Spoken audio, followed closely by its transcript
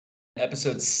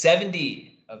episode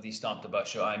 70 of the Stomp the Bus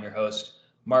Show. I'm your host,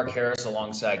 Mark Harris,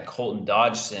 alongside Colton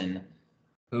Dodgson,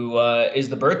 who is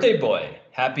the birthday boy.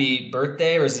 Happy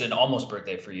birthday, or is it an almost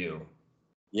birthday for you?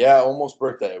 Yeah, almost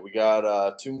birthday. We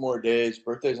got 2 more days.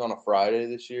 Birthday's on a Friday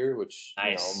this year, which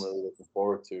Nice. I'm really looking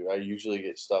forward to. I usually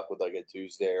get stuck with like a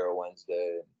Tuesday or a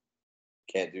Wednesday and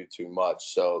can't do too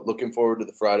much. So looking forward to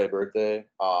the Friday birthday.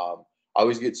 I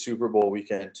always get Super Bowl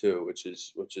weekend too, which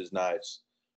is nice.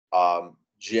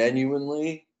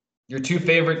 Genuinely, Your two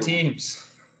favorite teams.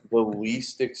 the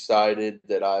least excited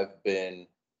that I've been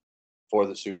for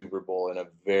the Super Bowl in a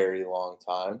very long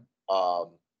time.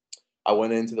 I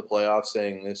went into the playoffs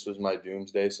saying this was my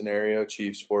doomsday scenario,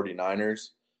 Chiefs 49ers,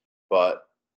 but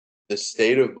the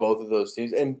state of both of those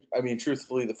teams, and I mean,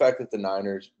 truthfully, the fact that the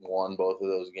Niners won both of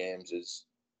those games is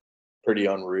pretty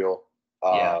unreal.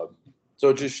 Yeah. So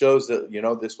it just shows that,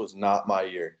 this was not my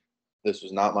year. This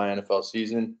was not my NFL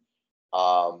season.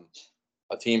 A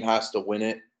team has to win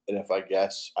it. And if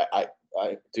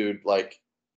dude, like,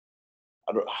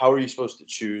 how are you supposed to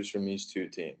choose from these two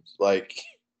teams? Like,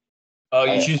 oh,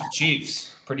 you choose the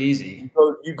Chiefs. Pretty easy.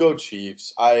 You go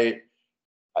Chiefs. That's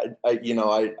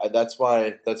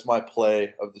my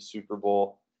play of the Super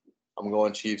Bowl. I'm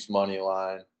going Chiefs money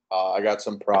line. I got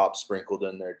some props sprinkled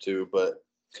in there too, but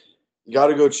you got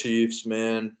to go Chiefs,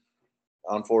 man.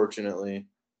 Unfortunately.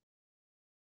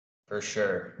 For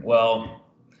sure. Well,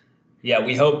 yeah,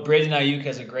 we hope Brandon Ayuk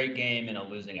has a great game in a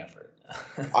losing effort.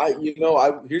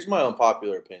 Here's my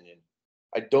unpopular opinion.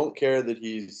 I don't care that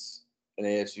he's an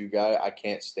ASU guy. I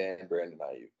can't stand Brandon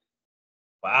Ayuk.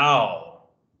 Wow.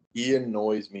 He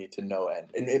annoys me to no end.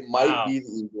 And it might be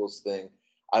the Eagles thing.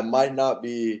 I might not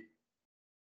be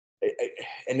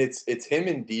and it's him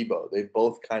and Debo. They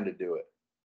both kind of do it.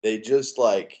 They just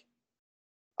like,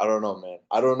 I don't know, man.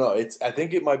 I don't know. I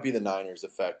think it might be the Niners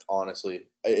effect, honestly.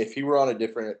 If he were on a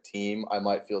different team, I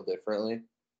might feel differently.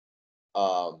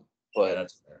 But yeah,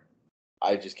 that's fair.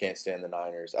 I just can't stand the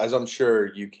Niners, as I'm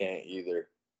sure you can't either.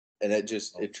 And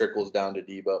it trickles down to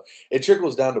Debo. It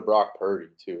trickles down to Brock Purdy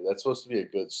too. That's supposed to be a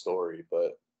good story,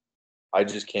 but I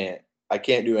just can't. I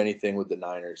can't do anything with the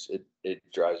Niners. It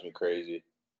drives me crazy.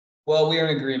 Well, we are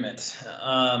in agreement.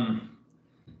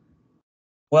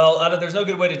 Well, there's no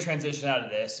good way to transition out of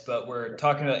this, but we're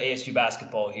talking about ASU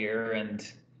basketball here, and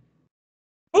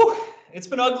it's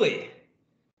been ugly.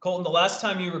 Colton, the last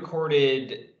time you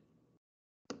recorded,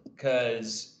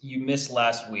 because you missed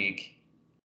last week,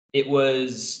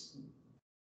 was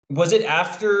it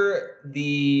after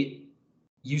the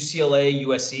UCLA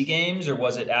USC games, or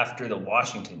was it after the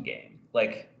Washington game?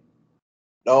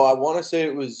 No, I want to say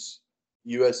it was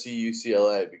USC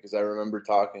UCLA because I remember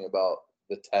talking about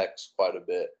the text quite a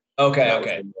bit.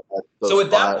 Okay. So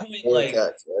at that point,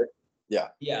 text, right? Yeah.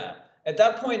 Yeah. At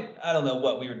that point, I don't know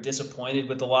what, we were disappointed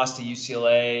with the loss to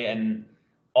UCLA and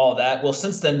all that. Well,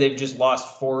 since then, they've just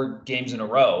lost 4 games in a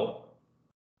row,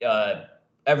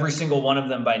 every single one of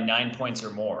them by 9 points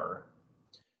or more,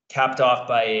 capped off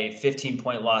by a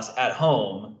 15-point loss at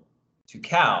home to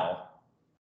Cal.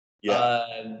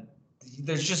 Yeah.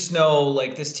 There's just no,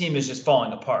 this team is just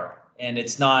falling apart. And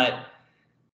it's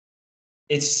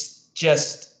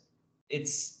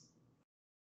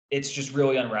just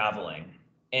really unraveling.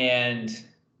 And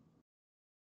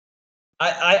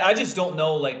I just don't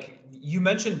know, you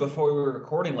mentioned before we were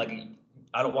recording,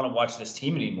 I don't want to watch this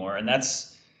team anymore. And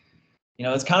that's,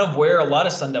 it's kind of where a lot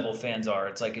of Sun Devil fans are.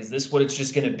 It's like, is this what it's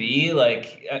just going to be?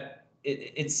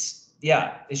 It's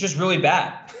just really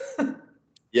bad.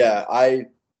 Yeah.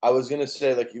 I was going to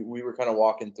say, we were kind of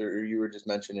walking through, you were just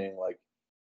mentioning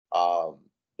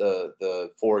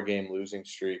the 4-game losing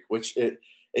streak, which it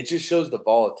just shows the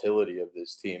volatility of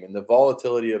this team and the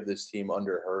volatility of this team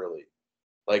under Hurley.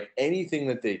 Anything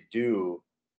that they do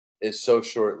is so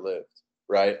short-lived,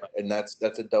 right? And that's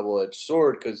a double-edged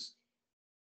sword because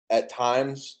at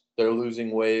times their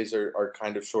losing ways are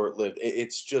kind of short-lived.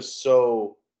 It's just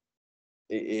so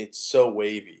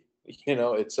wavy,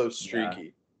 it's so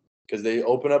streaky because they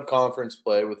open up conference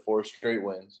play with 4 straight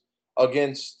wins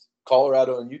against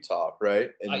Colorado and Utah,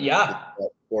 right? And that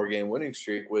 4-game winning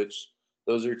streak, which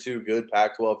those are 2 good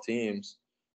Pac-12 teams.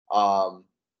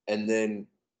 And then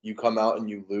you come out and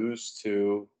you lose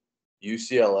to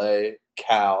UCLA,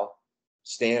 Cal,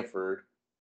 Stanford.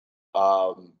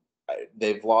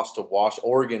 They've lost to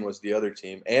Oregon was the other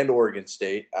team, and Oregon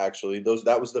State, actually.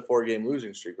 That was the 4-game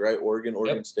losing streak, right?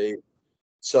 Oregon State.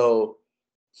 So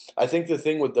I think the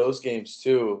thing with those games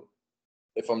too,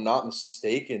 if I'm not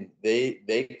mistaken,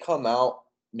 they come out,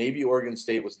 maybe Oregon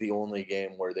State was the only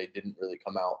game where they didn't really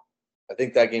come out. I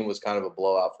think that game was kind of a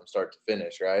blowout from start to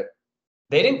finish, right?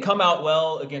 They didn't come out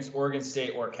well against Oregon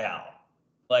State or Cal.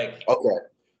 Like, okay,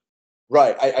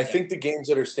 right. I think the games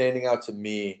that are standing out to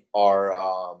me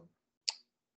are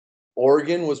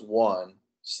Oregon was one,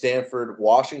 Stanford,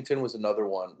 Washington was another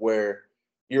one, where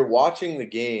you're watching the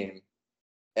game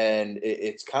and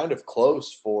it's kind of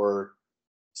close for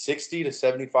 60 to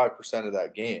 75% of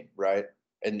that game, right?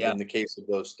 And in the case of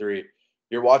those three,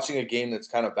 you're watching a game that's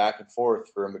kind of back and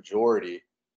forth for a majority.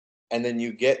 And then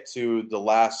you get to the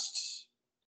last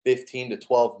 15 to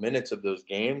 12 minutes of those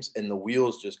games and the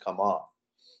wheels just come off.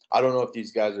 I don't know if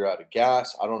these guys are out of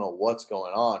gas. I don't know what's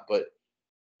going on, but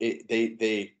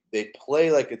they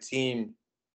play like a team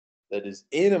that is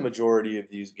in a majority of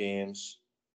these games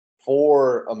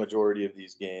for a majority of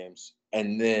these games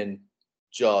and then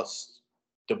just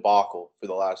debacle for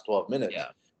the last 12 minutes. Yeah.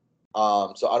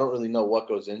 So I don't really know what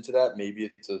goes into that.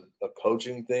 Maybe it's a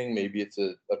coaching thing. Maybe it's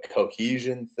a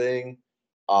cohesion thing.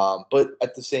 But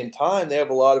at the same time, they have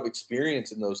a lot of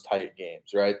experience in those tight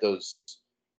games, right? Those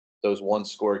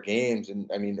one-score games. And,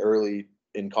 I mean, early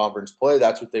in conference play,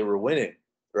 that's what they were winning,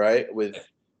 right? With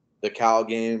the Cal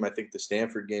game, I think the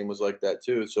Stanford game was like that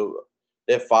too. So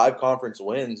they have 5 conference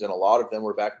wins, and a lot of them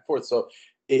were back and forth. So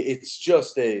it's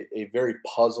just a very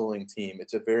puzzling team.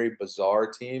 It's a very bizarre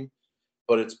team,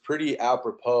 but it's pretty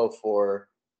apropos for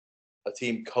a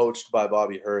team coached by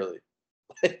Bobby Hurley.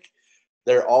 Like,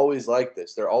 they're always like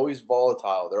this. They're always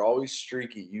volatile. They're always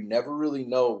streaky. You never really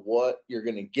know what you're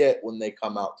going to get when they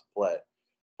come out to play.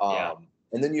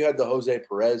 And then you had the Jose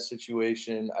Perez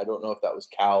situation. I don't know if that was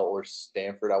Cal or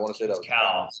Stanford. I want to say that was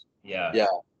Cal. Yeah. Yeah.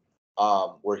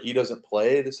 Where he doesn't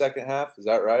play the second half. Is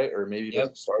that right? Or maybe he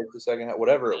doesn't start the second half,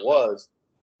 whatever it was.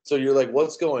 So you're like,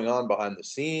 what's going on behind the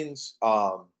scenes?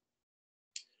 I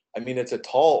mean, it's a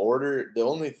tall order. The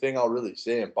only thing I'll really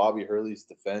say in Bobby Hurley's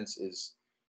defense is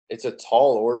it's a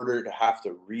tall order to have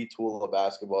to retool a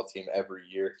basketball team every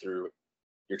year through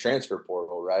your transfer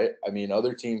portal, right? I mean,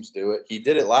 other teams do it. He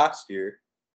did it last year.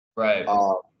 Right.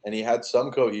 And he had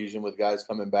some cohesion with guys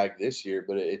coming back this year,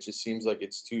 but it just seems like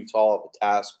it's too tall of a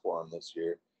task for him this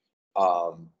year.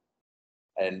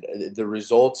 And the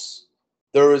results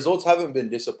haven't been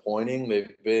disappointing.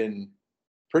 They've been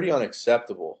pretty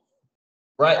unacceptable.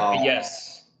 Right.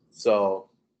 Yes. So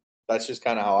that's just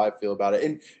kind of how I feel about it.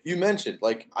 And you mentioned,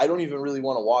 like, I don't even really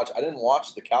want to watch. I didn't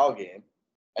watch the Cal game,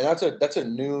 and that's a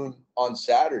noon on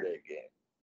Saturday game,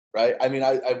 right? I mean,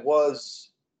 I was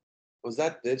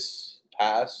that this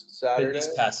past Saturday?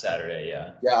 This past Saturday,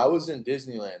 yeah. Yeah, I was in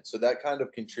Disneyland, so that kind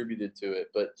of contributed to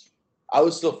it. But I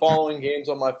was still following games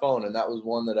on my phone, and that was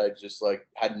one that I just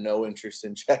had no interest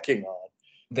in checking on.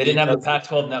 They didn't have the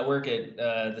Pac-12 network at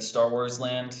the Star Wars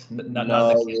land. Not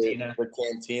the Cantina. The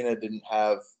Cantina didn't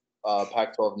have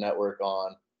Pac-12 network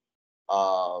on,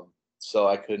 so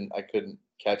I couldn't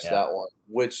catch that one.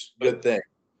 Which good thing.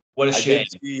 What a shame.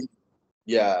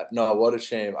 What a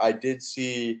shame. I did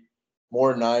see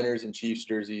more Niners and Chiefs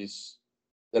jerseys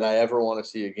than I ever want to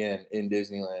see again in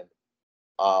Disneyland.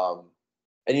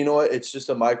 And you know what? It's just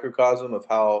a microcosm of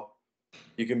how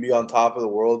you can be on top of the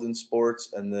world in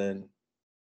sports and then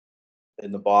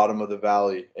in the bottom of the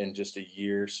valley in just a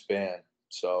year span.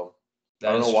 So I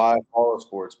don't know why I follow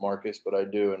sports, Marcus, but I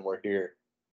do, and we're here.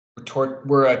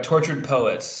 We're tortured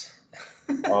poets.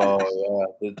 Oh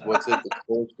yeah, what's it?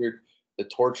 The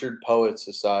Tortured Poets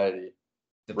Society,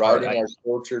 writing our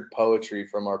tortured poetry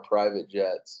from our private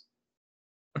jets.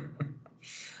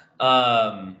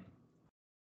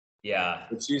 Yeah.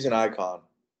 But she's an icon.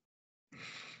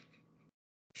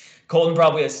 Colton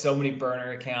probably has so many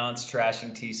burner accounts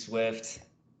trashing T Swift,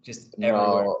 just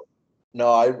everywhere. No,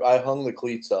 I hung the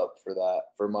cleats up for that,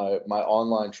 for my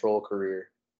online troll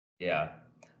career. Yeah.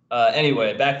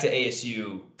 Anyway, back to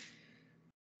ASU.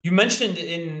 You mentioned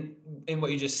in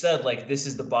what you just said, like, this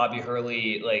is the Bobby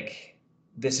Hurley, like,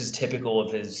 this is typical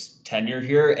of his tenure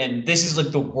here, and this is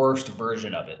like the worst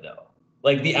version of it, though.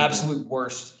 Like, the absolute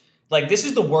worst. Like, this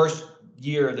is the worst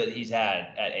year that he's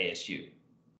had at ASU.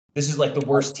 This is like the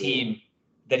worst team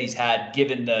that he's had,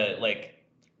 given the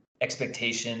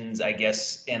expectations, I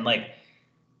guess. And like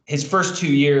his first 2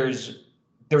 years,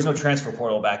 there was no transfer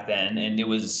portal back then, and it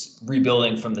was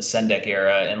rebuilding from the Sendek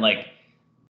era. And like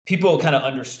people kind of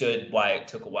understood why it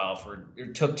took a while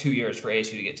it took 2 years for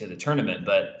ASU to get to the tournament.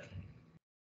 But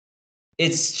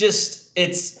it's just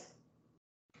it's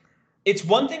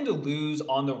one thing to lose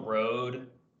on the road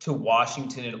to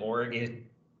Washington and Oregon.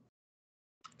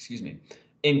 Excuse me.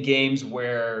 In games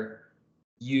where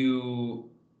you,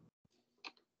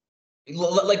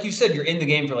 like you said, you're in the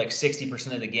game for like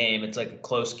 60% of the game. It's like a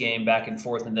close game back and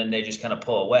forth, and then they just kind of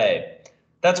pull away.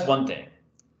 That's one thing.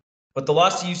 But the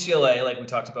loss to UCLA, like we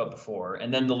talked about before,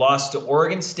 and then the loss to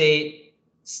Oregon State,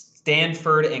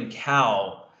 Stanford, and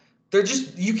Cal,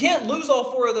 you can't lose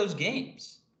all 4 of those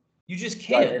games. You just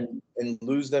can't. Right, and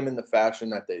lose them in the fashion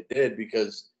that they did,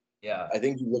 because I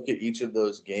think you look at each of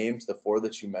those games, the 4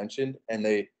 that you mentioned, and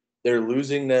they're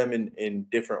losing them in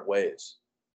different ways.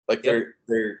 Like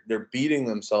they're beating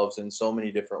themselves in so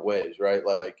many different ways, right?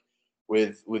 Like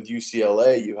with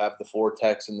UCLA, you have the 4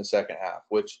 techs in the second half,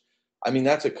 which, I mean,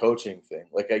 that's a coaching thing.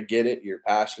 Like, I get it, you're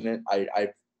passionate. I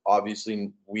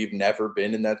obviously, we've never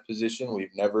been in that position.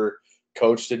 We've never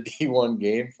coached a D1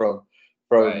 game from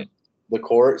the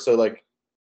court. So, like,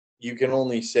 you can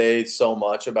only say so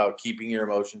much about keeping your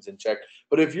emotions in check.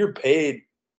 But if you're paid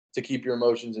to keep your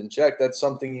emotions in check, that's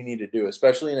something you need to do,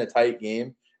 especially in a tight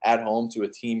game at home to a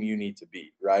team you need to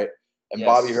beat, right? And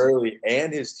Bobby Hurley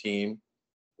and his team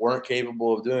weren't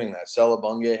capable of doing that.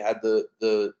 Selabunge had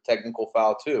the technical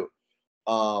foul too.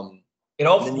 It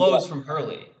all flows from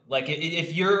Hurley. Like,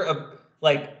 if you're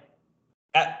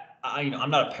I'm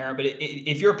not a parent, but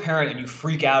if you're a parent and you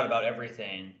freak out about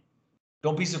everything,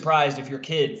 don't be surprised if your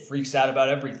kid freaks out about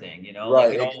everything, you know?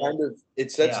 Right. Like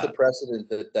it sets the precedent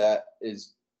that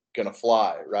is gonna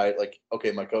fly, right? Like,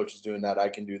 okay, my coach is doing that, I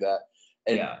can do that.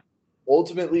 And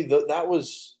ultimately, that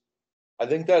was, I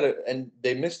think that, and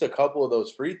they missed a couple of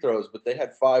those free throws, but they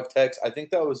had 5 techs. I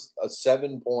think that was a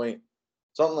 7-point,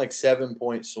 something like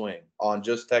 7-point swing on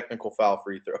just technical foul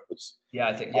free throws. Yeah,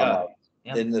 I think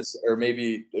in this, or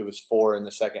maybe it was 4 in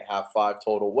the second half, 5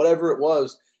 total, whatever it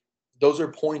was. Those are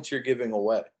points you're giving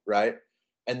away, right?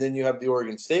 And then you have the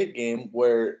Oregon State game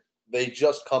where they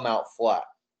just come out flat,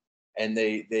 and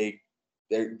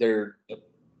they're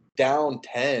down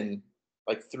 10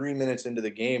 like 3 minutes into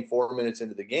the game, 4 minutes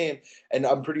into the game, and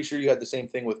I'm pretty sure you had the same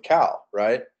thing with Cal,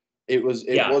 right? It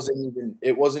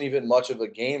wasn't even much of a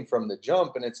game from the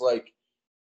jump, and it's like,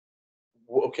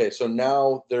 okay, so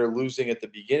now they're losing at the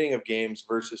beginning of games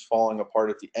versus falling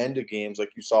apart at the end of games,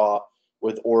 like you saw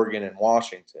with Oregon and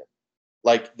Washington.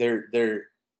 Like, they're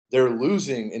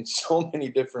losing in so many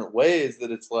different ways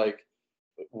that it's like,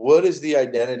 what is the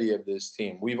identity of this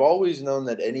team? We've always known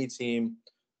that any team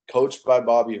coached by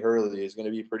Bobby Hurley is going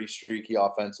to be pretty streaky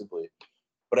offensively.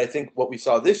 But I think what we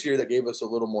saw this year that gave us a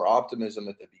little more optimism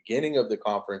at the beginning of the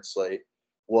conference slate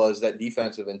was that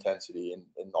defensive intensity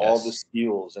and all the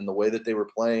steals and the way that they were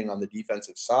playing on the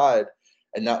defensive side.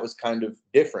 And that was kind of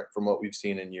different from what we've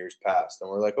seen in years past. And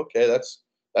we're like, okay,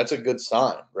 that's a good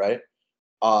sign, right?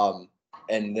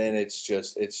 And then it's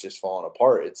just falling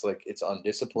apart. It's like, it's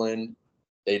undisciplined.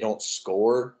 They don't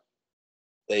score.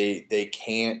 They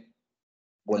can't,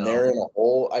 when they're in a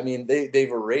hole. I mean,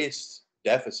 they've erased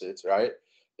deficits, right?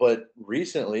 But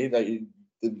recently, the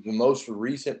most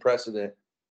recent precedent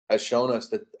has shown us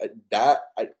that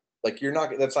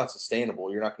that's not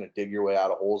sustainable. You're not going to dig your way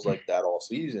out of holes like that all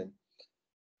season.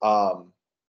 But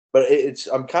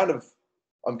I'm kind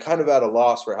of at a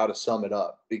loss for how to sum it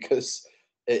up, because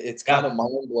it's kind of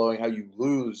mind blowing how you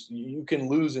lose. You can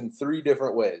lose in 3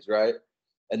 different ways, right?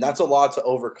 And that's a lot to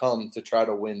overcome to try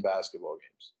to win basketball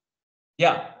games.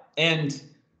 Yeah. And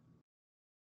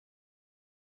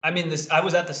I mean, I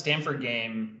was at the Stanford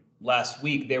game last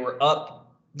week. They were up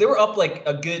like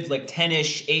a good, like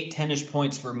 10-ish, 10-ish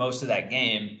points for most of that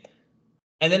game.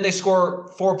 And then they score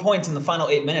 4 points in the final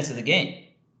 8 minutes of the game.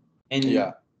 And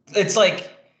it's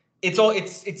like,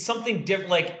 it's something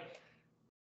different. Like,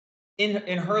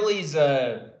 in Hurley's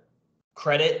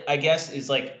credit, I guess, is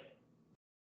like,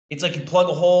 it's like you plug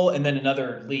a hole and then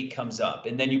another leak comes up,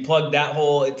 and then you plug that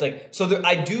hole. It's like, so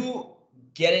I do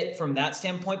get it from that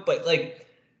standpoint, but like,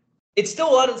 it's still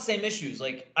a lot of the same issues.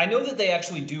 Like, I know that they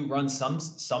actually do run some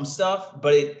stuff,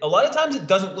 but a lot of times it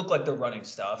doesn't look like they're running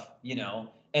stuff, you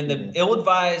know, and the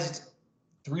ill-advised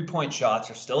 3-point shots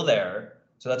are still there.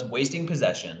 So that's wasting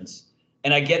possessions.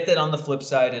 And I get that on the flip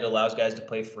side, it allows guys to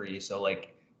play free. So,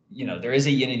 like, you know, there is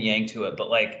a yin and yang to it, but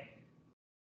like,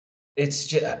 it's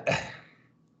just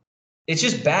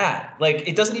bad. Like,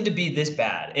 it doesn't need to be this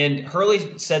bad. And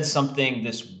Hurley said something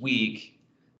this week.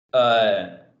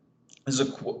 This is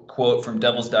a quote from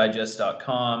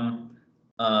devilsdigest.com.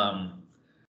 And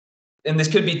this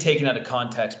could be taken out of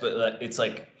context, but it's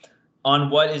like, on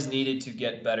what is needed to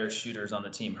get better shooters on the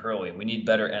team, Hurley, we need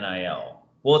better NIL.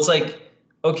 Well, it's like,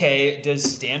 okay, does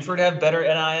Stanford have better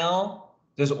NIL?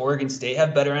 Does Oregon State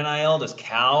have better NIL? Does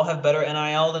Cal have better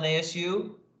NIL than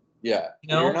ASU? Yeah, you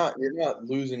know? You're not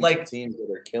losing to teams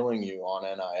that are killing you on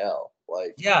NIL.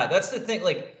 Like, yeah, that's the thing.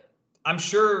 Like, I'm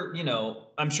sure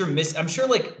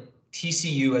like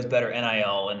TCU has better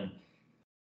NIL, and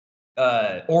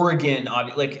Oregon,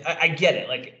 obviously. Like, I get it.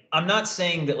 Like, I'm not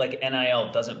saying that like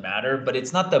NIL doesn't matter, but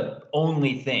it's not the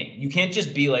only thing. You can't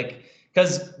just be like,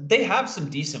 because they have some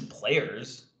decent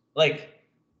players. Like,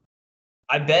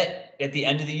 I bet at the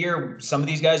end of the year, some of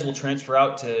these guys will transfer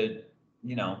out to,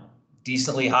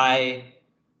 decently high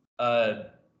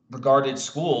regarded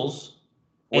schools.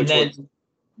 And then,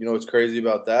 what's crazy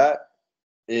about that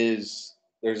is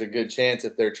there's a good chance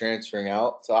if they're transferring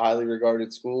out to highly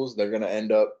regarded schools, they're going to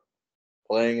end up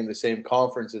playing in the same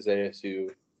conference as ASU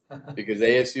because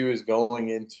ASU is going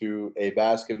into a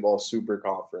basketball super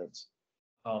conference.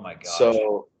 Oh my gosh.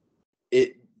 So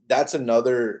that's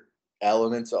another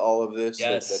element to all of this.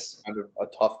 Yes. That's kind of a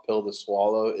tough pill to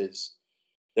swallow. Is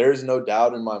there's no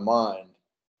doubt in my mind.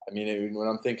 I mean, when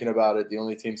I'm thinking about it, the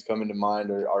only teams coming to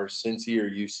mind are Cincy or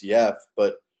UCF,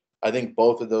 but I think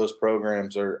both of those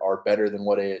programs are better than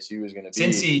what ASU is going to be.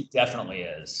 Cincy definitely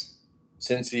is.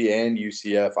 Cincy and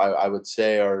UCF, I would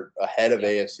say, are ahead of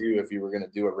ASU if you were going to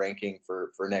do a ranking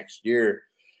for next year.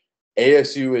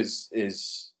 ASU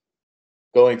is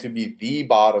going to be the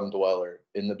bottom dweller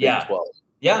in the Big 12.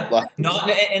 Yeah, not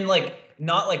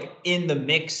like in the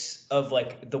mix of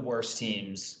like the worst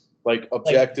teams. Like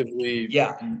objectively,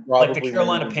 like the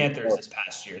Carolina Panthers this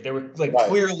past year, they were like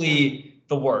clearly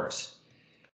the worst,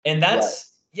 and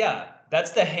that's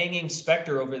the hanging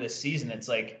specter over this season. It's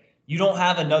like you don't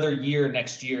have another year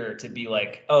next year to be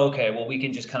like, oh, okay, well we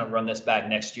can just kind of run this back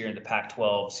next year in the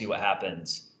Pac-12, see what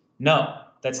happens. No,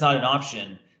 that's not an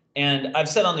option. And I've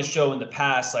said on the show in the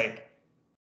past, like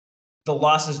the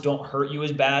losses don't hurt you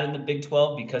as bad in the Big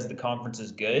 12 because the conference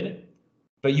is good.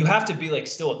 But you have to be like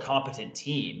still a competent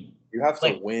team. You have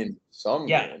to win some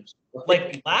games.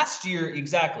 Like last year,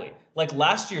 exactly. Like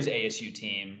last year's ASU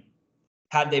team,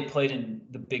 had they played in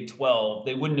the Big 12,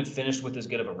 they wouldn't have finished with as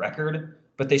good of a record,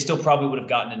 but they still probably would have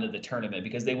gotten into the tournament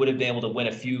because they would have been able to win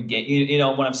a few games. You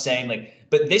know what I'm saying? Like,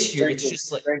 but this year it's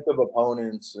just like strength of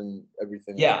opponents and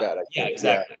everything like that. Yeah,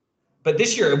 exactly. But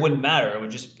this year it wouldn't matter. It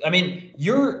would just, I mean,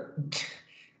 you're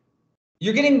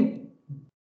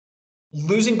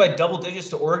losing by double digits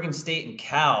to Oregon State and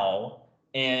Cal.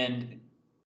 And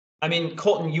I mean,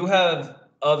 Colton, you have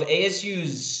of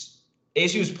ASU's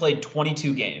played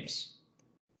 22 games.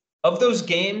 Of those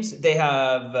games, they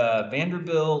have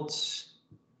Vanderbilt,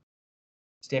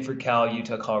 Stanford, Cal,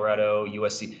 Utah, Colorado,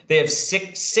 USC. They have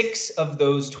six of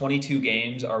those 22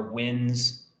 games are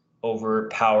wins over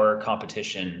power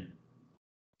competition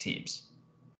teams.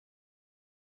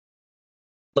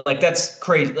 Like that's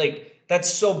crazy. Like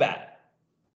that's so bad.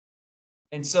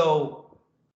 And so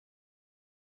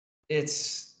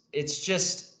it's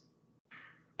just,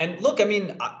 and look, I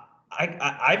mean,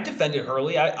 I've defended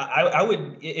Hurley. I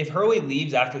would, if Hurley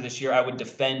leaves after this year, I would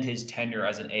defend his tenure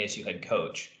as an ASU head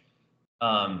coach,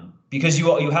 because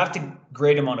you have to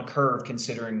grade him on a curve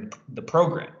considering the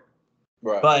program,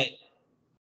 right? But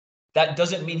that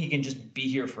doesn't mean he can just be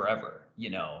here forever,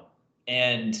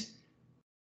 And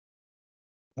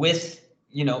with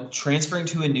transferring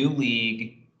to a new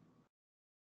league.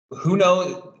 Who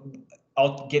knows?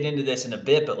 I'll get into this in a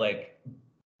bit, but like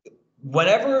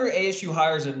whenever ASU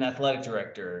hires an athletic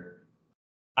director,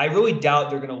 I really doubt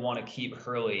they're going to want to keep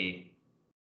Hurley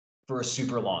for a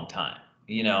super long time,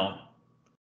 Yeah.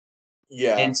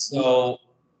 And so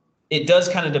it does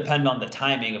kind of depend on the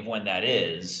timing of when that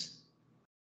is,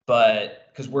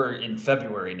 but because we're in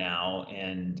February now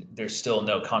and there's still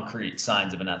no concrete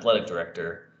signs of an athletic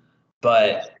director,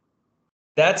 but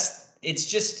it's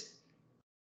just,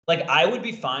 like, I would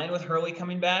be fine with Hurley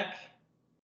coming back.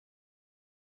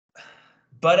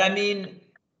 But I mean,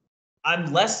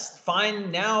 I'm less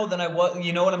fine now than I was.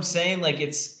 You know what I'm saying? Like,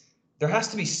 there has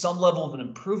to be some level of an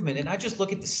improvement. And I just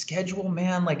look at the schedule,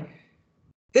 man. Like,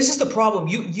 this is the problem.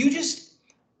 You just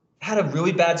had a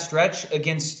really bad stretch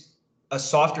against a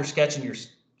softer sketch in your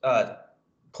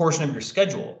portion of your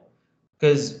schedule.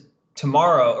 Because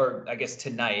tomorrow, or I guess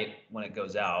tonight when it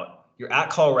goes out, you're at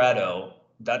Colorado.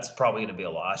 That's probably going to be a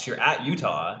loss. You're at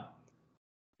Utah.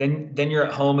 Then you're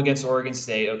at home against Oregon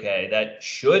State. Okay, that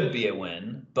should be a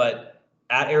win. But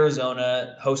at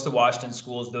Arizona, host the Washington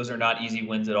Schools, those are not easy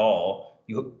wins at all.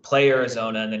 You play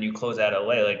Arizona, and then you close out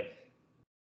LA. Like,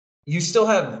 you still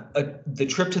have the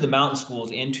trip to the mountain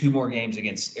schools and 2 more games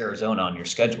against Arizona on your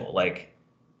schedule. Like,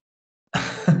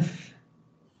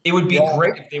 it would be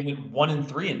great if they went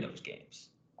 1-3 in those games.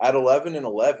 At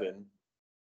 11-11.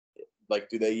 Like,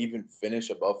 do they even finish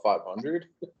above 500?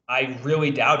 I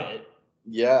really doubt it.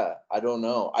 Yeah, I don't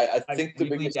know. I think the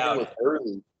biggest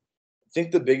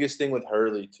thing with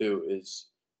Hurley, too, is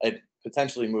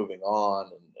potentially moving on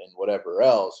and whatever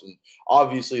else. And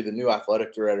obviously, the new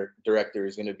athletic director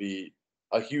is going to be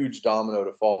a huge domino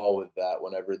to fall with that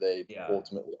whenever they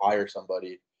ultimately hire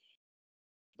somebody.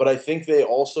 But I think they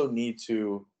also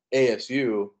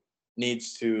ASU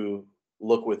needs to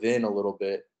look within a little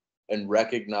bit and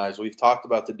recognize. We've talked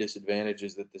about the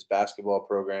disadvantages that this basketball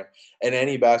program and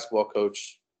any basketball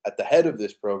coach at the head of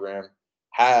this program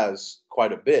has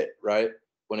quite a bit, right?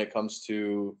 When it comes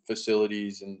to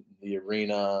facilities and the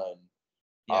arena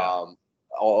and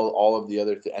all of the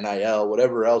other NIL,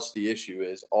 whatever else the issue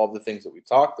is, all the things that we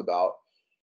talked about.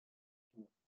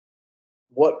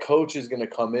 What coach is going to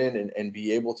come in and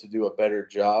be able to do a better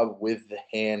job with the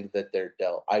hand that they're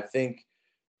dealt? I think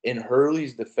in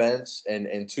Hurley's defense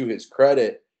and to his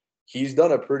credit, he's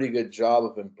done a pretty good job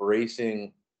of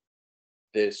embracing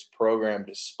this program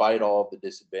despite all of the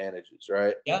disadvantages,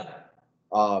 right? Yeah.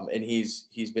 And he's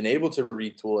been able to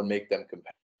retool and make them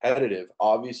competitive.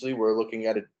 Obviously, we're looking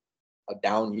at a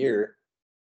down year.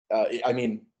 I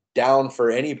mean, down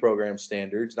for any program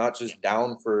standards, not just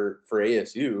down for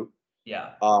ASU.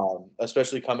 Yeah.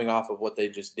 Especially coming off of what they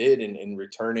just did in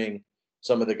returning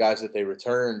some of the guys that they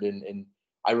returned. And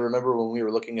I remember when we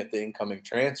were looking at the incoming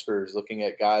transfers, looking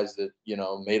at guys that,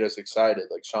 made us excited,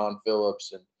 like Sean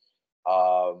Phillips and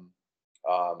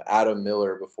Adam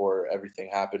Miller before everything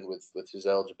happened with his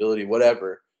eligibility,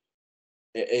 whatever.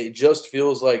 It just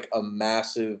feels like a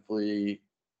massively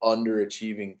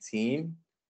underachieving team,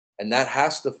 and that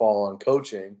has to fall on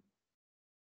coaching.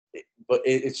 But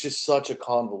it's just such a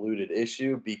convoluted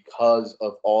issue because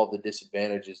of all the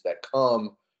disadvantages that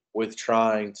come with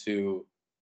trying to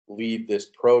lead this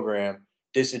program,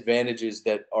 disadvantages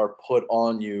that are put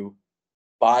on you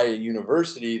by a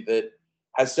university that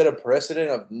has set a precedent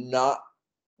of not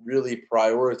really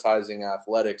prioritizing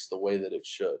athletics the way that it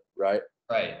should, right?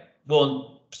 Right.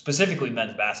 Well, specifically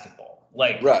men's basketball.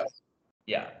 Right.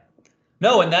 Yeah.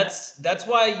 No, and that's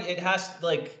why it has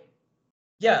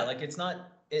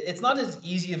it's not as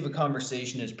easy of a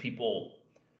conversation as people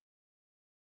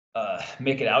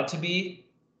make it out to be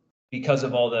because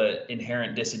of all the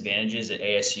inherent disadvantages at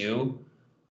ASU.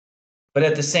 But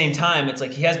at the same time, it's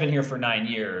like he has been here for 9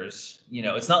 years.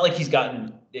 It's not like he's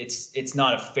gotten it's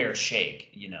not a fair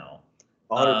shake,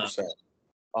 100%.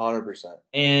 100%.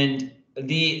 And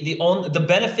the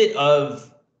benefit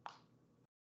of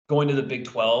going to the Big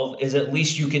 12 is at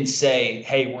least you can say,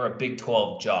 hey, we're a Big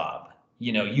 12 job.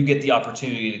 You get the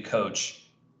opportunity to coach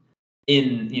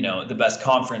in, the best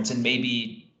conference. And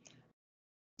maybe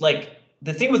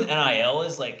the thing with NIL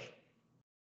is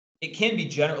it can be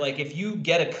general. If you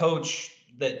get a coach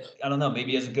that, I don't know,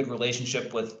 maybe has a good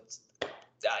relationship with,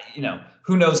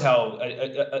 who knows how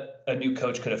a new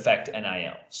coach could affect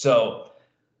NIL. So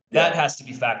that has to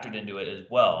be factored into it as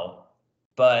well.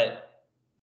 But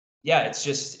yeah,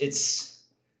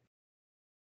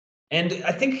 and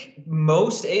I think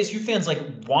most ASU fans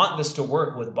want this to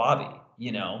work with Bobby,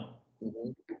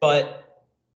 Mm-hmm. But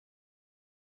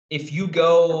if you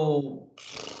go,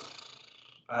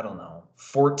 I don't know,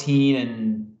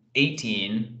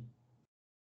 14-18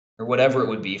 or whatever it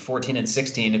would be,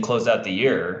 14-16 to close out the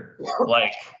year,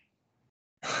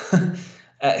 I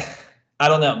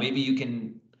don't know, maybe you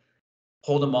can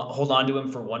hold on to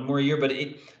him for one more year, but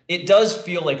it does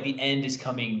feel like the end is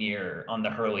coming near on the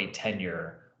Hurley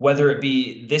tenure, whether it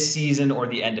be this season or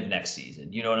the end of next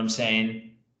season. You know what I'm saying?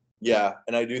 Yeah,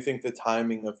 and I do think the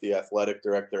timing of the athletic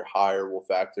director hire will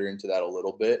factor into that a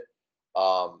little bit.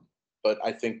 But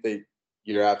I think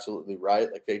you're absolutely right.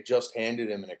 They just handed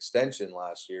him an extension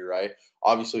last year, right?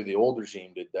 Obviously, the old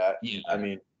regime did that. Yeah. I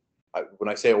mean, when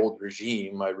I say old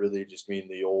regime, I really just mean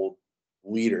the old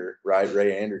leader, right?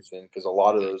 Ray Anderson, because a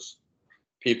lot of those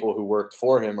people who worked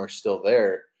for him are still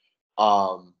there.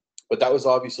 But that was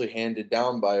obviously handed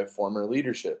down by a former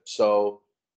leadership. So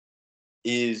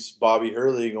is Bobby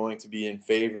Hurley going to be in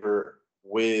favor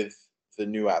with the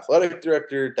new athletic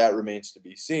director? That remains to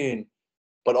be seen.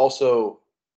 But also,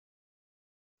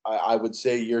 I would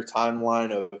say your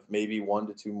timeline of maybe 1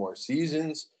 to 2 more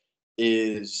seasons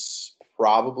is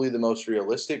probably the most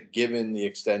realistic given the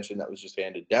extension that was just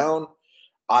handed down.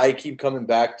 I keep coming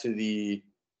back to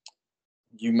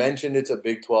you mentioned it's a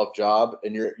Big 12 job,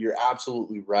 and you're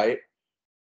absolutely right.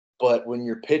 But when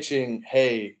you're pitching,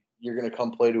 hey, you're going to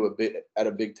come play at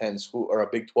a Big 10 school or a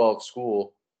Big 12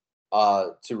 school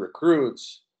to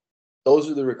recruits, those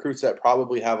are the recruits that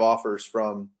probably have offers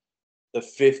from the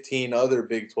 15 other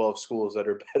Big 12 schools that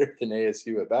are better than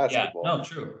ASU at basketball. Yeah, no,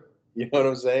 true. You know what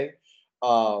I'm saying?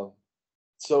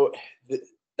 So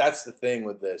that's the thing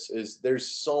with this is there's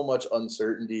so much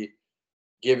uncertainty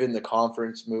given the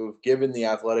conference move, given the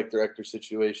athletic director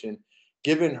situation,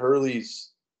 given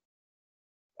Hurley's,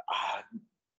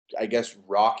 I guess,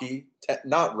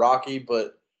 not rocky,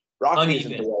 but rocky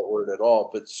uneven. isn't the right word at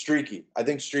all, but streaky. I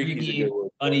think streaky is a good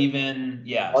word. Uneven,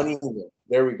 yeah. Uneven.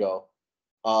 There we go.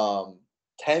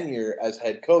 Tenure as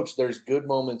head coach, there's good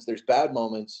moments, there's bad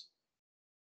moments.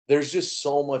 there's just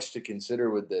so much to consider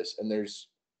with this. And there's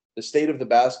the state of the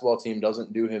basketball team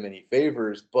doesn't do him any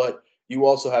favors, but you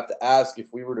also have to ask, if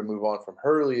we were to move on from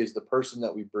Hurley, is the person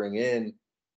that we bring in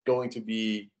going to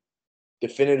be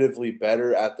definitively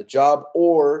better at the job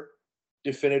or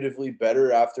definitively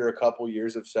better after a couple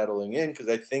years of settling in? Because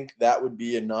I think that would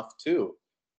be enough too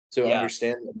to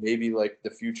understand that maybe like the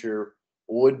future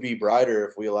would be brighter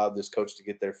if we allowed this coach to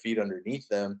get their feet underneath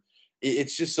them.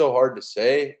 It's just so hard to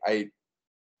say.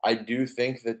 I do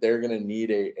think that they're going to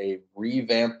need a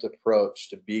revamped approach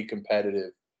to be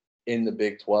competitive in the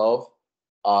Big 12.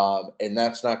 And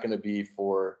that's not going to be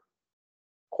for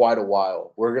quite a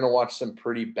while. We're going to watch some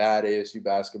pretty bad ASU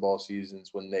basketball seasons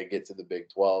when they get to the Big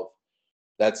 12.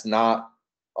 That's not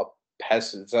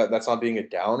that's not being a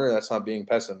downer. That's not being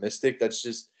pessimistic.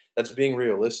 That's being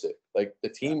realistic. Like the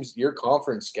teams, your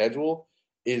conference schedule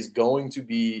is going to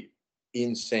be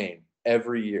insane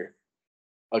every year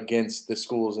against the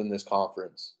schools in this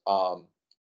conference.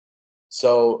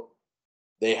 So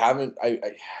they haven't.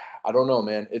 I don't know,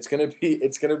 man. It's gonna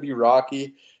be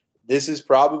rocky. This is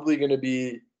probably gonna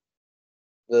be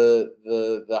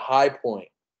the high point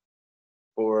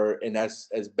for, and as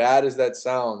bad as that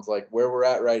sounds, like where we're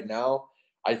at right now,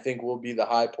 I think will be the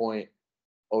high point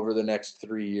over the next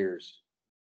 3 years.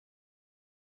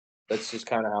 That's just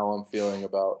kind of how I'm feeling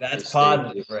about. That's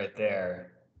positive right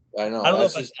there. I know. I don't know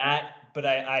about that, but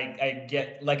I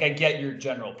get your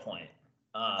general point.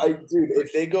 Dude,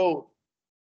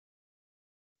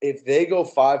 if they go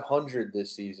 500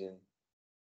 this season,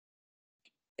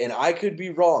 and I could be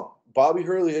wrong. Bobby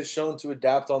Hurley has shown to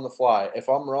adapt on the fly. If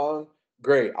I'm wrong,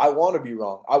 great. I want to be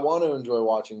wrong. I want to enjoy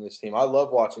watching this team. I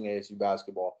love watching ASU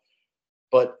basketball.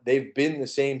 But they've been the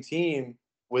same team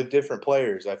with different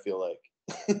players, I feel like.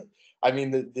 I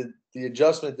mean, the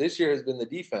adjustment this year has been the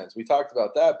defense. We talked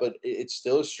about that, but it's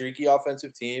still a streaky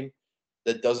offensive team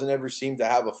that doesn't ever seem to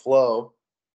have a flow,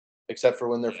 except for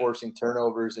when they're forcing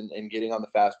turnovers and getting on the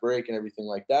fast break and everything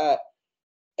like that.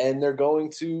 And they're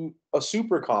going to a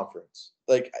super conference.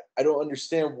 Like, I don't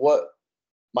understand what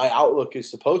my outlook is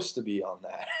supposed to be on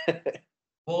that.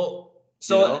 Well,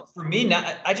 so for me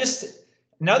now,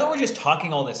 now that we're just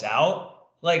talking all this out,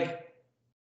 like,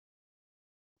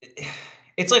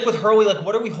 it's like with Hurley, like,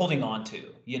 what are we holding on to?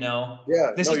 Yeah,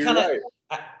 this is kind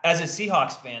of, as a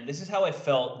Seahawks fan, this is how I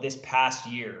felt this past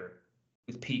year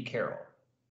with Pete Carroll.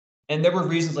 And there were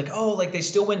reasons like, oh, like they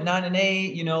still went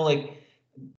 9-8,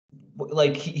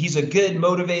 like he's a good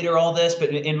motivator, all this. But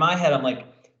in my head, I'm like,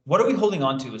 what are we holding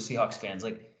on to as Seahawks fans?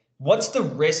 Like, what's the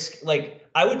risk? Like,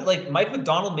 I would like Mike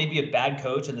McDonald may be a bad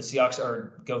coach and the Seahawks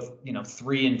go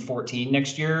 3-14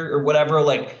 next year or whatever.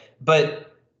 Like,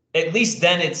 but at least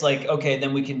then it's like, okay,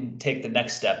 then we can take the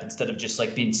next step instead of just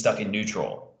like being stuck in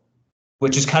neutral,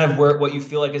 which is kind of what you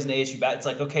feel like as an ASU bat. It's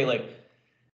like, okay, like,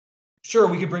 sure,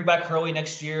 we could bring back Hurley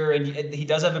next year, and he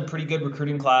does have a pretty good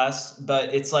recruiting class,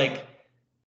 but it's like,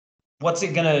 what's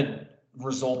it gonna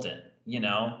result in?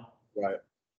 Right.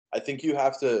 I think you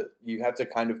have to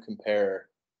kind of compare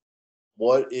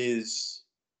what is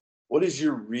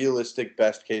your realistic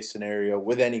best case scenario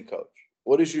with any coach.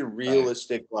 What is your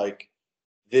realistic like?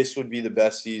 This would be the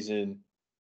best season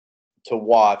to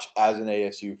watch as an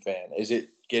ASU fan. Is it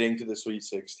getting to the Sweet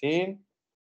 16?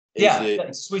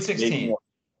 Sweet 16.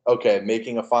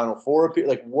 Making a Final Four appearance.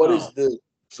 Like, what is the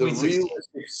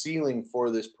realistic ceiling for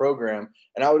this program?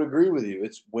 And I would agree with you.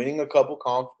 It's winning a couple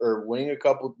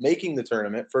making the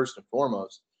tournament first and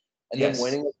foremost, and then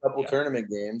winning a couple tournament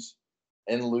games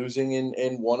and losing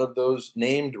in one of those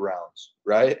named rounds,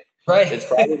 right? Right. It's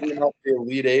probably not the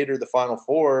Elite Eight or the Final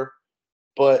Four,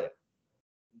 but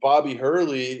Bobby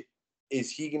Hurley,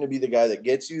 is he going to be the guy that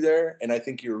gets you there? And I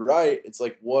think you're right. It's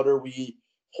like, what are we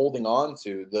holding on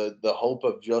to? The hope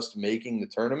of just making the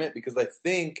tournament? Because I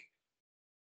think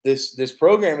this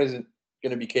program isn't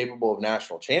going to be capable of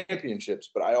national championships,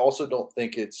 but I also don't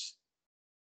think it's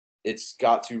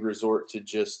got to resort to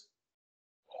just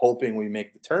hoping we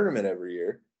make the tournament every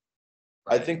year.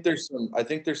 Right. I think there's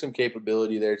some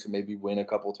capability there to maybe win a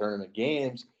couple tournament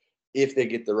games if they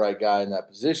get the right guy in that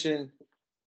position,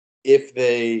 if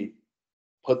they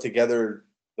put together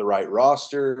the right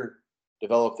roster,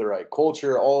 develop the right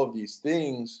culture, all of these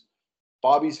things.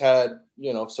 Bobby's had,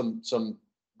 some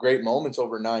great moments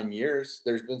over 9 years.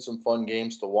 There's been some fun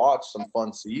games to watch, some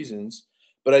fun seasons.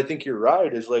 But I think you're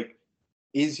right.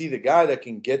 Is he the guy that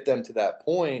can get them to that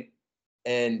point?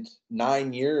 And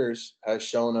 9 years has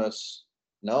shown us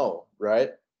no,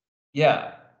 right?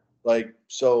 Yeah. Like,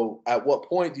 so at what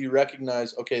point do you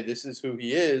recognize, okay, this is who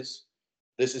he is.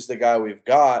 This is the guy we've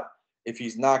got. If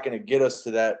he's not going to get us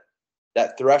to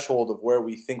that threshold of where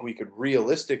we think we could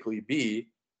realistically be,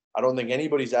 I don't think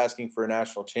anybody's asking for a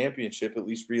national championship. At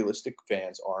least realistic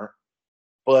fans aren't.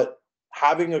 But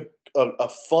having a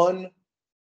fun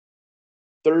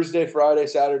Thursday, Friday,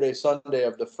 Saturday, Sunday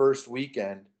of the first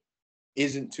weekend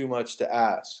isn't too much to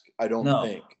ask, I don't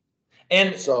think.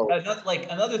 And so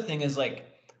another thing is like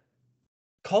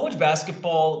college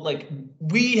basketball, like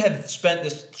we have spent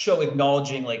this show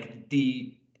acknowledging like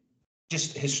the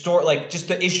just historic, like just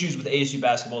the issues with ASU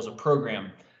basketball as a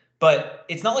program, but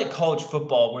it's not like college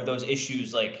football where those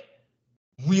issues like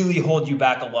really hold you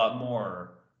back a lot more,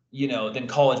 than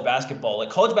college basketball. Like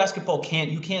college basketball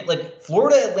you can't like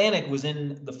Florida Atlantic was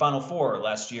in the Final Four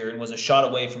last year and was a shot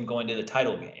away from going to the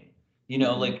title game.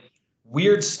 Like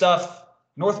weird stuff.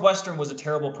 Northwestern was a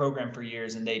terrible program for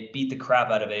years and they beat the crap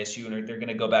out of ASU and they're going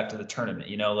to go back to the tournament.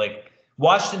 Like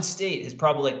Washington State is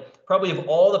probably of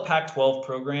all the Pac-12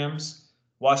 programs,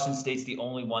 Washington State's the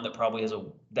only one that probably has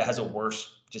a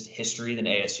worse just history than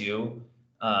ASU.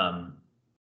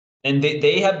 And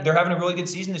they're having a really good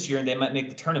season this year and they might make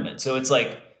the tournament. So it's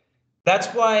like, that's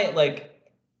why, like,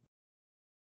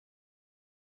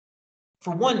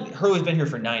 for one, Hurley's been here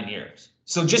for 9 years.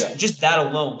 So just that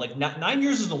alone, like 9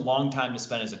 years is a long time to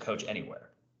spend as a coach anywhere.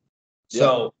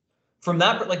 So from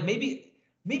that, like maybe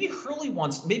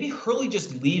Hurley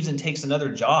just leaves and takes another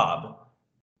job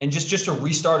and just to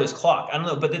restart his clock. I don't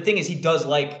know. But the thing is, he does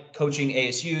like coaching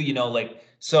ASU,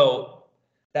 so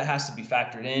that has to be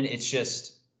factored in. It's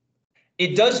just,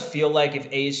 it does feel like if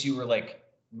ASU were like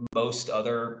most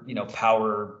other,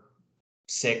 Power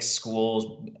 6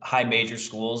 schools, high major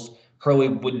schools, Hurley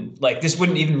this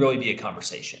wouldn't even really be a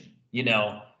conversation,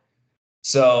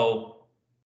 So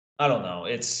I don't know.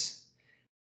 It's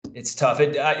tough.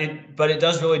 But it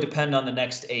does really depend on the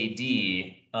next AD.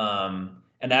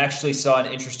 And I actually saw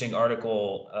an interesting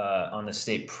article on the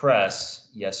State Press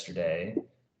yesterday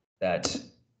that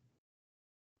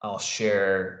I'll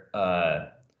share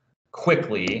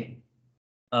quickly.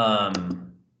 So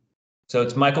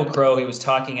it's Michael Crow. He was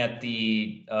talking at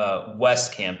the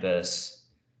West Campus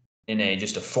in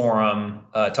just a forum,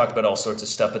 talked about all sorts of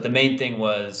stuff. But the main thing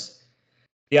was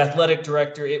the athletic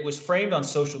director. It was framed on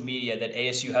social media that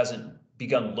ASU hasn't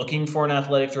begun looking for an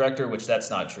athletic director, which that's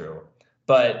not true.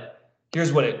 But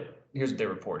here's what they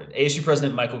reported. ASU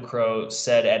President Michael Crow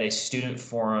said at a student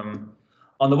forum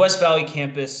on the West Valley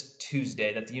campus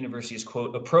Tuesday that the university is,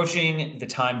 quote, approaching the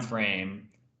time frame,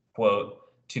 quote,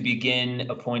 to begin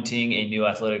appointing a new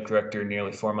athletic director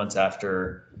nearly 4 months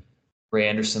after Ray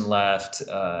Anderson left,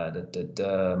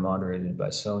 moderated by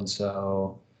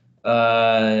so-and-so.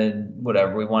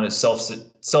 Whatever, we want it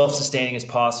self-sustaining as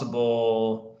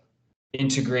possible,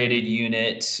 integrated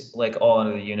unit, like all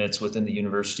other units within the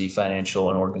university, financial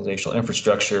and organizational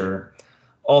infrastructure,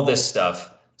 all this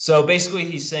stuff. So basically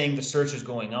he's saying the search is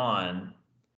going on.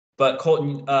 But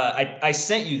Colton, I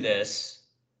sent you this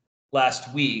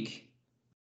last week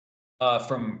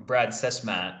from Brad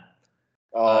Sesmat.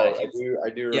 I do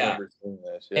remember seeing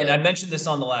this. Yeah. And I mentioned this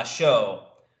on the last show,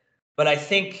 but I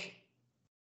think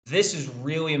this is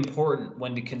really important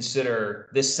when to consider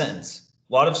this sentence.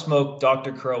 A lot of smoke,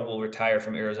 Dr. Crow will retire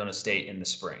from Arizona State in the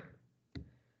spring.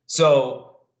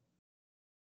 So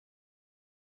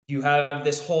you have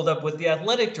this holdup with the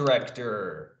athletic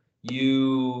director.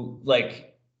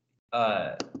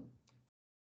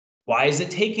 Why is it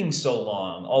taking so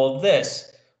long? All of this.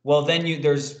 Well, then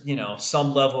there's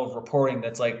some level of reporting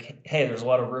that's like, hey, there's a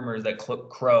lot of rumors that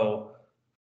Crow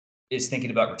is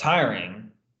thinking about retiring,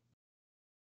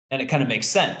 and it kind of makes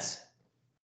sense.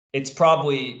 It's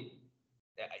probably,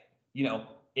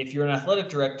 if you're an athletic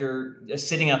director, a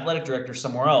sitting athletic director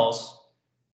somewhere else,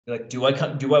 you're like, do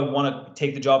I want to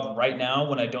take the job right now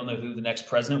when I don't know who the next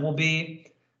president will be?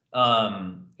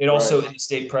 It also in the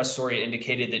State Press story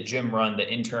indicated that Jim Runn, the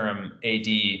interim AD,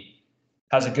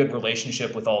 has a good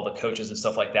relationship with all the coaches and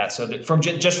stuff like that. So that from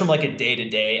like a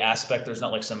day-to-day aspect, there's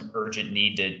not like some urgent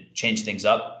need to change things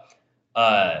up.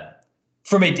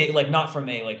 From a day, like not from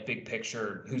a like big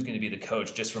picture, who's going to be the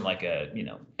coach, just from like a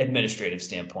administrative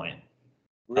standpoint.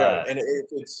 Right, and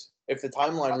if the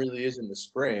timeline really is in the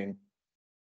spring,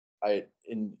 I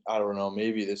don't know,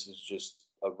 maybe this is just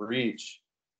a reach,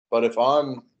 but if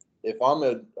I'm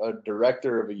a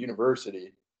director of a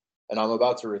university and I'm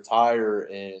about to retire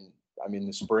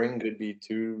the spring could be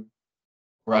 2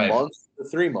 months to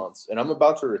 3 months, and I'm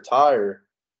about to retire,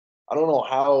 I don't know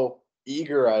how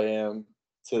eager I am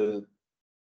to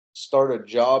start a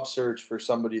job search for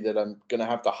somebody that I'm going to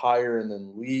have to hire and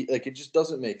then leave. Like, it just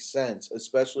doesn't make sense,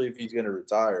 especially if he's going to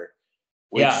retire,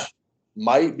 which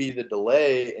might be the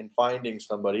delay in finding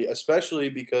somebody, especially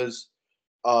because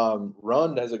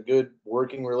Rund has a good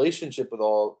working relationship with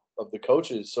all the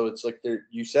coaches. So it's like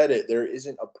you said it, there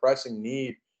isn't a pressing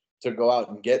need to go out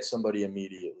and get somebody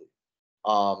immediately.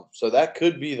 So that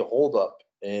could be the holdup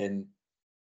in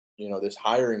this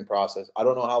hiring process. I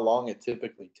don't know how long it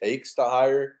typically takes to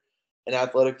hire an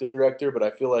athletic director, but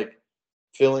I feel like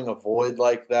filling a void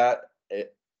like that,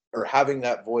 or having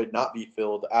that void not be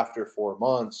filled after 4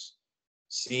 months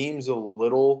seems a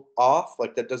little off.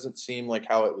 Like that doesn't seem like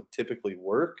how it would typically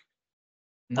work.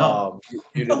 No,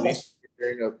 you'd at least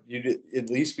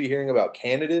be hearing about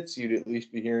candidates. You'd at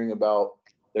least be hearing about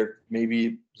they're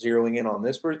maybe zeroing in on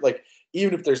this person. Like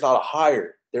even if there's not a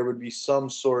hire, there would be some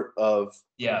sort of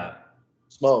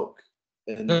smoke.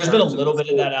 There's been a little bit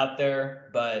of that out there,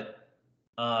 but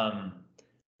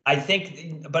I think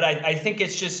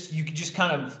it's just you can just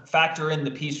kind of factor in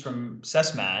the piece from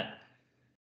Sesmat,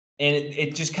 and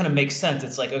it just kind of makes sense.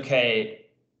 It's like, okay,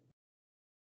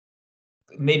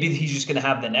 maybe he's just going to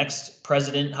have the next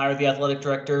president hire the athletic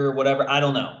director or whatever. I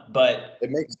don't know, but it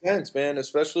makes sense, man.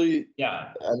 Especially,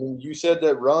 I mean, you said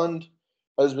that Rund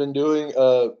has been doing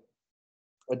a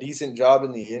decent job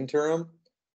in the interim,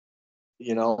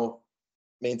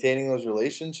 maintaining those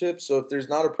relationships. So if there's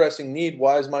not a pressing need,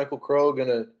 why is Michael Crow going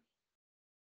to,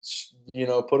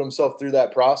 put himself through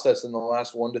that process in the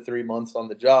last 1 to 3 months on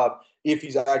the job if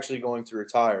he's actually going to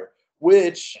retire?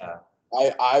 Which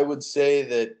I would say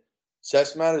that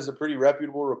Sesmat is a pretty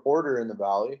reputable reporter in the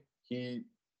Valley.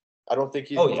 I don't think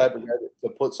he's the type of guy to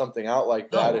put something out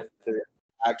like that if there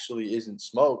actually isn't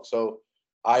smoke. So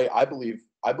I believe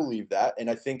that, and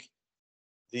I think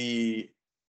the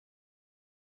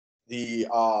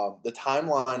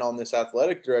timeline on this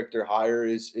athletic director hire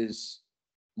is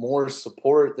more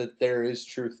support that there is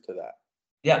truth to that.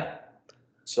 Yeah.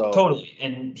 So totally,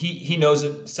 and he knows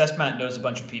it. Sesmat knows a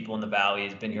bunch of people in the Valley.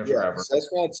 He's been here forever.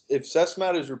 If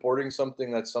Sesmat is reporting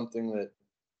something, that's something that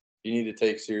you need to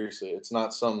take seriously. It's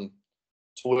not some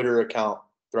Twitter account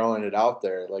throwing it out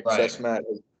there. Like Sesmat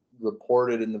has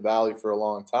reported in the Valley for a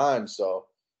long time, so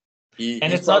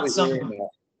it's not some.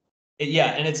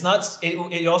 And it's not.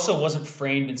 It also wasn't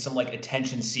framed in some like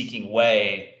attention-seeking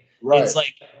way. Right.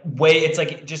 It's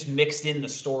like just mixed in the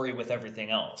story with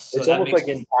everything else. So it's almost like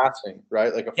in passing,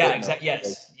 right? Like a footnote. Exactly.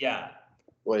 Yes.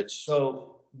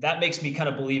 So that makes me kind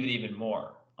of believe it even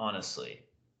more, honestly.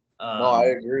 No, I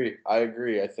agree. I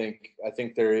think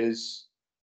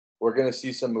we're going to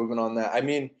see some movement on that. I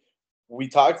mean, we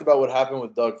talked about what happened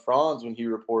with Doug Franz when he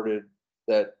reported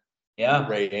that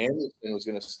Ray Anderson was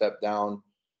going to step down.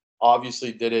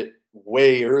 Obviously did it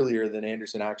way earlier than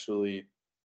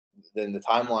the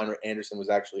timeline Anderson was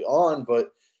actually on,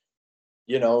 but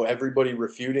everybody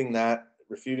refuting that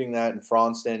and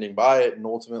Franz standing by it, and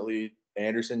ultimately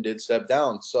Anderson did step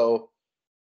down. So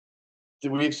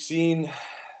we've seen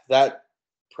that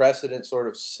precedent sort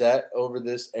of set over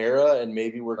this era, and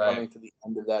maybe we're coming to the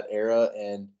end of that era,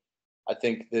 and I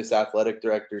think this athletic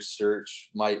director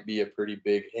search might be a pretty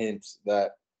big hint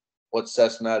that what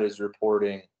Sesmat is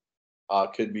reporting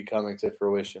could be coming to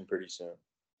fruition pretty soon.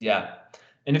 Yeah.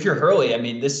 And if you're Hurley, I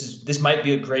mean, this might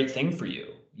be a great thing for you,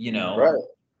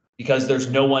 because there's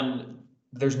no one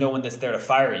that's there to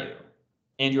fire you,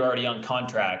 and you're already on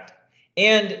contract.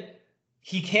 And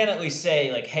he can at least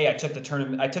say, like, hey, I took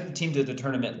the team to the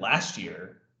tournament last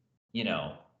year.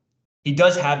 He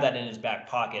does have that in his back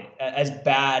pocket, as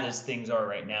bad as things are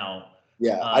right now.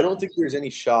 Yeah, I don't think there's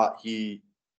any shot he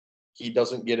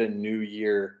doesn't get a new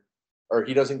year, or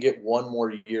he doesn't get one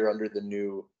more year under the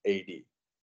new AD.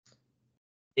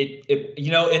 It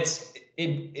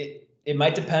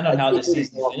might depend on how this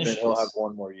season finishes. He'll have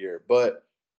one more year, but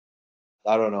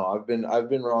I don't know. I've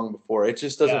been wrong before. It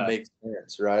just doesn't make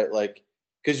sense, right? Like,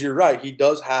 because you're right, he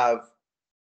does have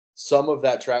some of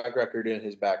that track record in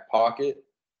his back pocket.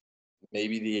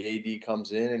 Maybe the AD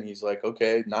comes in and he's like,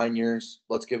 okay, 9 years,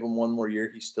 let's give him one more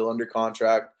year. He's still under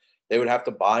contract. They would have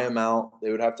to buy him out.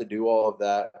 They would have to do all of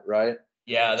that, right?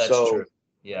 Yeah, that's true.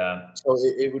 Yeah. So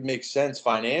it would make sense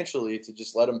financially to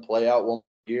just let him play out one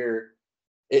year.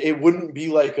 It wouldn't be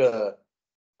like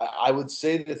I would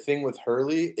say the thing with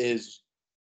Hurley is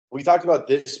we talked about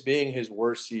this being his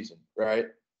worst season, right?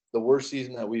 The worst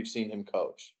season that we've seen him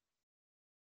coach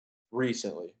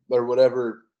recently, or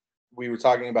whatever we were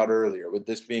talking about earlier, with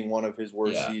this being one of his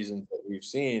worst seasons that we've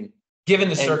seen. Given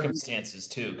the circumstances,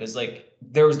 too, because, like,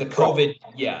 there was the COVID.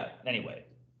 Anyway.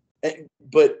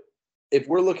 But if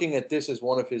we're looking at this as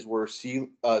one of his worst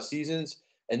seasons,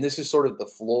 and this is sort of the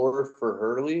floor for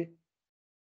Hurley,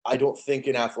 I don't think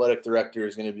an athletic director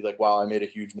is going to be like, wow, I made a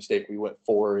huge mistake. We went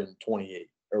 4-28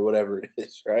 or whatever it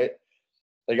is, right?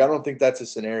 Like, I don't think that's a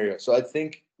scenario. So I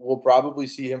think we'll probably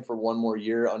see him for one more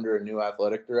year under a new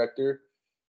athletic director.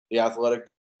 The athletic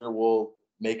director will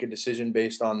make a decision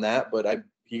based on that. But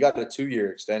he got a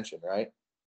 2-year extension, right?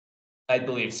 I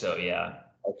believe so, yeah.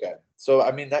 Okay. So,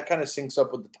 I mean, that kind of syncs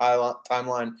up with the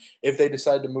timeline. If they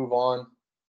decide to move on,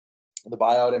 the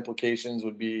buyout implications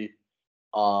would be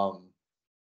a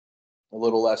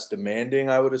little less demanding,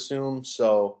 I would assume.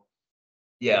 So,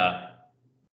 yeah,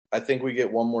 I think we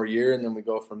get one more year and then we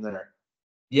go from there.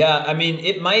 Yeah, I mean,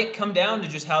 it might come down to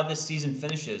just how this season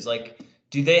finishes. Like,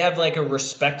 do they have like a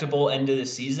respectable end of the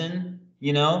season,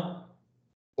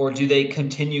 Or do they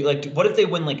continue? Like, what if they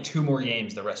win like 2 more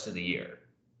games the rest of the year?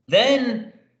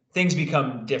 Then things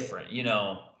become different,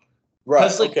 Right.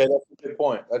 Like, Okay, that's a good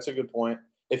point. That's a good point.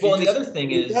 If he well, and the just other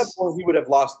thing at that is, point, he would have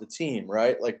lost the team,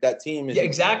 right? Like that team is yeah,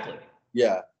 exactly.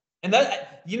 Yeah. And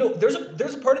that, there's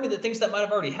a part of me that thinks that might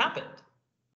have already happened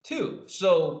too.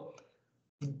 So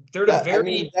they're at a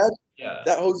very, yeah,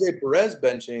 that Jose Perez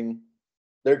benching,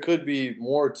 there could be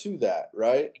more to that,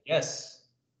 right? yes,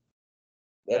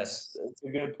 yes. That's a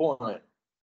good point.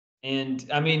 And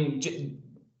I mean,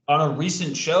 on a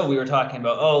recent show, we were talking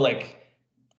about, oh, like,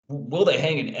 will they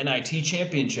hang an NIT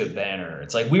championship banner?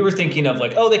 It's like we were thinking of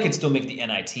like, oh, they could still make the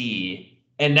NIT,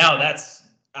 and now that's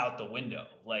out the window.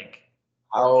 Like,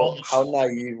 how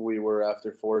naive we were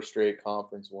after 4 straight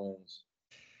conference wins.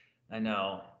 I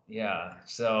know, yeah.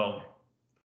 So,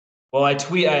 well, I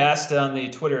asked on the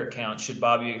Twitter account, should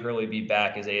Bobby Hurley be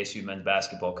back as ASU men's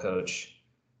basketball coach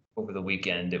over the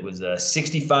weekend? It was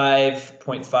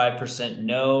 65.5%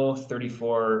 no,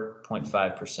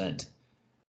 34.5%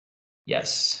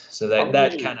 yes. So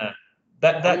that kind of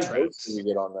that How many tracks. votes did we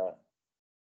get on that?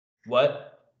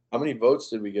 What? How many votes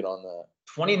did we get on that?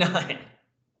 29.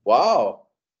 Wow.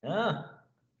 Yeah.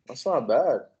 That's not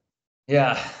bad.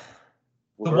 Yeah.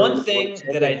 The one thing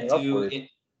that I do upward.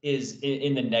 is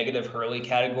in the negative Hurley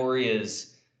category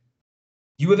is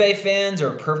U of A fans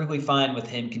are perfectly fine with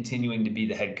him continuing to be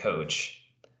the head coach.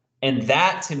 And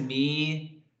that to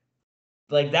me,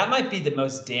 like that might be the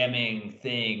most damning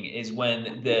thing is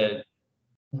when the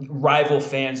rival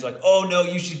fans are like, oh no,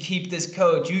 you should keep this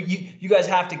coach. You guys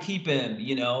have to keep him,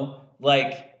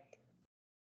 Like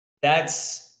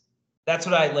that's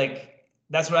what I like.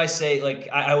 That's what I say. Like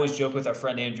I always joke with our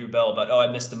friend Andrew Bell about, oh, I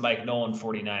missed the Mike Nolan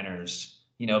 49ers,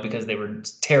 because they were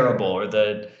terrible, or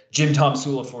the Jim Tom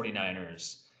Sula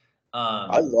 49ers.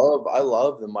 I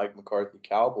love the Mike McCarthy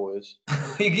Cowboys.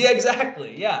 Yeah,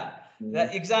 exactly. Yeah,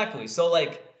 Mm-hmm. exactly. So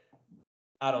like,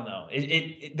 I don't know.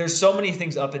 There's so many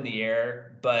things up in the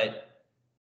air, but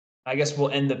I guess we'll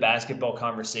end the basketball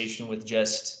conversation with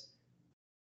just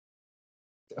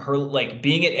her, like,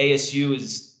 being at ASU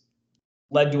is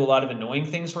led to a lot of annoying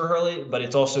things for Hurley, but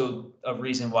it's also a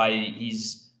reason why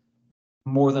he's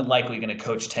more than likely going to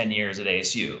coach 10 years at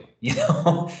ASU,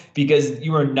 because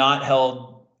you are not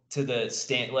held to the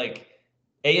stand. Like,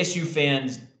 ASU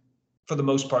fans, for the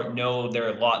most part, know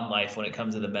their lot in life when it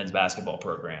comes to the men's basketball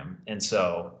program. And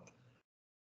so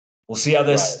we'll see how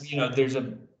this, there's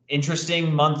a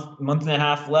interesting month and a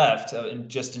half left,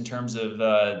 just in terms of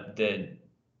the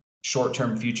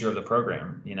short-term future of the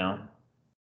program,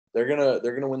 They're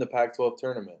gonna win the Pac-12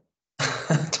 tournament.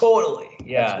 Totally.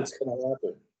 Yeah. That's what's gonna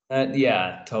happen.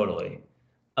 Yeah, totally.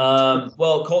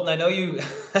 Well, Colton, I know you.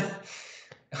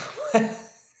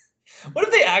 What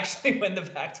if they actually win the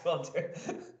Pac-12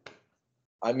 tournament?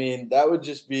 I mean, that would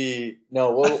just be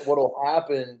no. What'll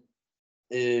happen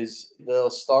is they'll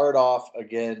start off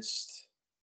against.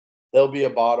 They'll be a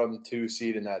bottom 2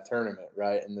 seed in that tournament,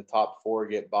 right? And the top 4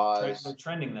 get buys. They're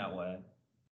trending that way.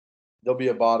 They'll be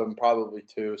a bottom probably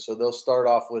 2, so they'll start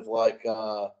off with like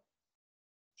a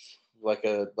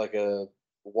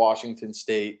Washington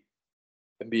State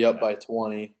and be up by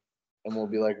 20, and we'll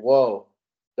be like, whoa,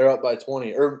 they're up by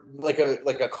 20, or like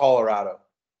a Colorado,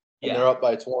 and they're up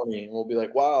by 20, and we'll be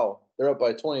like, wow, they're up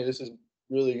by 20. This is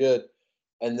really good,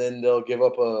 and then they'll give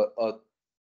up a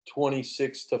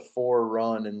 26-4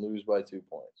 run and lose by 2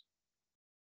 points.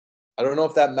 I don't know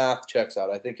if that math checks out.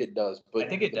 I think it does, but I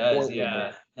think it does.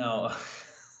 Yeah. No.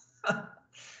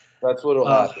 That's what'll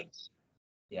happen.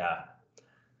 Yeah.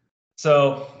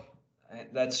 So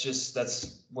that's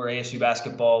where ASU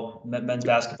basketball, men's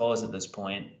basketball, is at this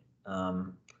point.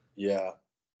 Yeah.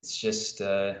 It's just,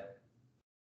 yeah,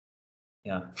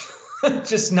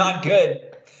 just not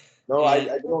good. No,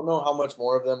 I don't know how much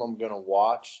more of them I'm gonna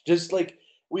watch. Just like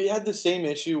we had the same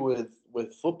issue with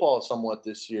football somewhat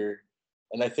this year,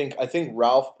 and I think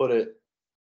Ralph put it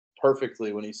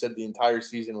perfectly when he said the entire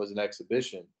season was an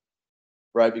exhibition,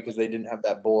 right? Because they didn't have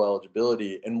that bowl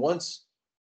eligibility, and once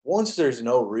there's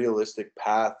no realistic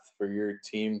path for your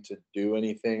team to do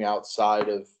anything outside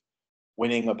of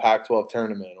winning a Pac-12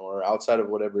 tournament or outside of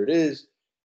whatever it is,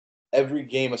 every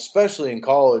game, especially in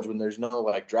college when there's no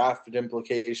like draft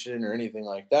implication or anything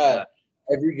like that,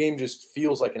 every game just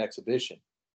feels like an exhibition.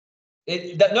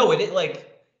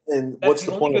 And what's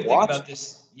the point of watching about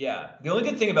this? Yeah, the only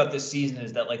good thing about this season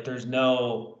is that like there's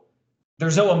no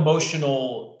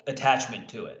emotional attachment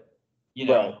to it. You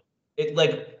know, right. It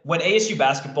like when ASU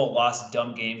basketball lost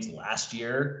dumb games last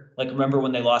year. Like remember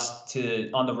when they lost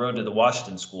on the road to the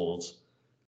Washington schools?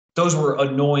 Those were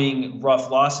annoying, rough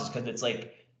losses because it's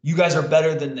like you guys are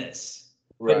better than this.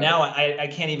 Right. But now I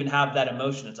can't even have that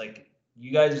emotion. It's like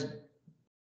you guys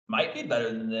might be better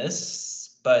than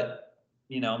this, but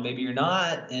maybe you're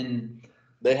not. And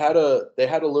they had a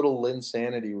little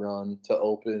Linsanity run to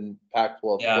open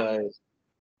Pac-12 play,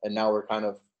 and now we're kind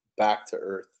of back to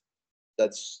earth.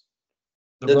 That's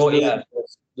really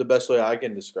the best way I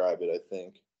can describe it, I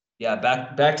think. Yeah,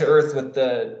 back to earth with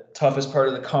the toughest part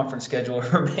of the conference schedule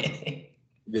remaining.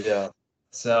 Yeah.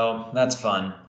 So that's fun.